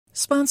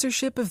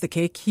Sponsorship of the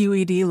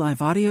KQED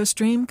live audio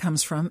stream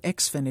comes from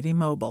Xfinity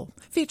Mobile,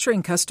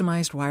 featuring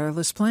customized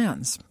wireless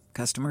plans.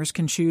 Customers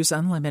can choose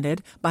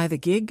unlimited, by the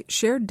gig,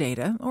 shared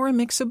data, or a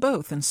mix of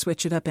both and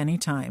switch it up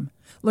anytime.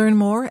 Learn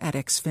more at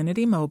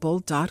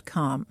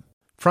xfinitymobile.com.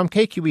 From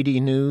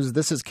KQED News,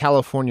 this is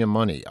California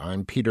Money.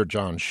 I'm Peter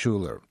John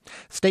Schuler.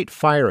 State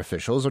fire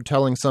officials are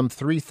telling some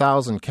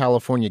 3,000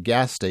 California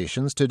gas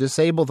stations to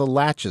disable the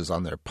latches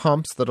on their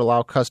pumps that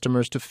allow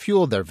customers to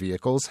fuel their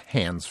vehicles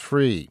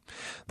hands-free.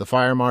 The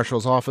fire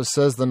marshal's office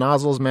says the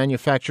nozzles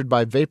manufactured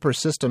by Vapor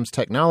Systems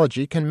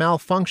Technology can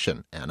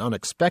malfunction and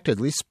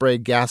unexpectedly spray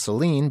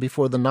gasoline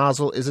before the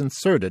nozzle is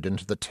inserted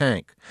into the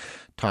tank.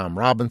 Tom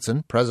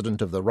Robinson,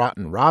 president of the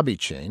Rotten Robbie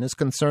chain, is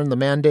concerned the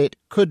mandate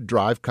could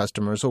drive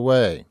customers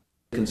away.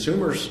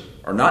 Consumers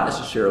are not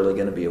necessarily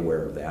going to be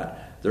aware of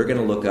that. They're going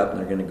to look up and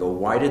they're going to go,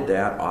 why did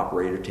that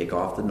operator take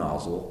off the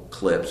nozzle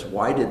clips?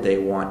 Why did they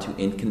want to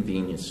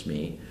inconvenience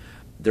me?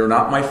 They're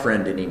not my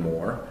friend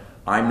anymore.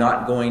 I'm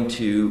not going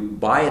to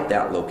buy at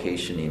that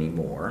location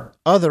anymore.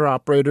 Other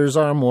operators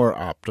are more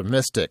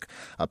optimistic.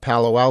 A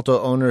Palo Alto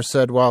owner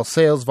said while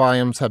sales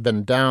volumes have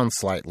been down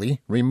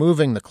slightly,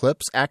 removing the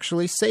clips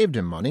actually saved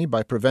him money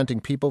by preventing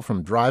people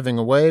from driving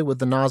away with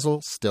the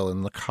nozzle still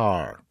in the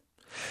car.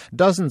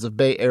 Dozens of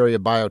Bay Area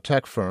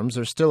biotech firms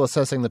are still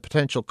assessing the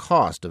potential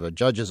cost of a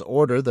judge's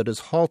order that has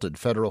halted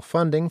federal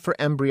funding for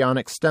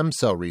embryonic stem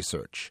cell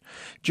research.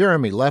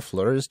 Jeremy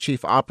Leffler is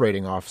chief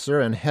operating officer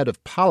and head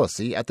of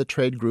policy at the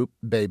trade group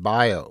Bay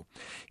Bio.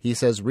 He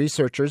says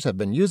researchers have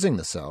been using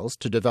the cells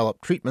to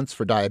develop treatments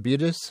for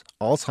diabetes,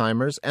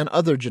 Alzheimer's, and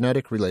other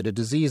genetic-related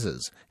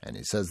diseases, and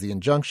he says the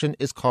injunction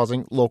is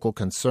causing local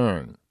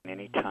concern.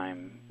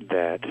 Anytime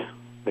that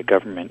the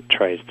government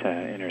tries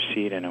to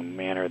intercede in a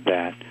manner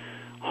that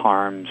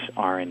harms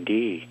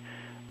R&D,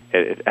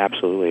 it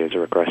absolutely is a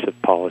regressive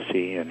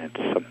policy, and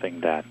it's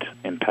something that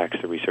impacts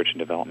the research and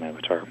development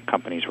which our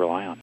companies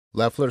rely on.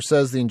 Leffler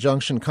says the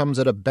injunction comes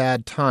at a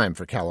bad time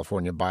for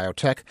California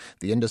biotech.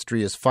 The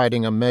industry is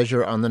fighting a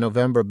measure on the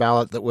November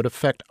ballot that would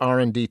affect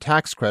R&D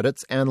tax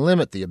credits and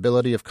limit the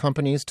ability of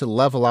companies to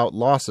level out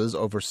losses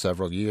over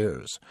several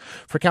years.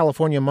 For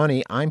California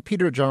Money, I'm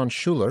Peter John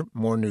Schuler.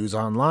 More news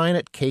online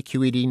at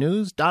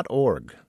kqednews.org.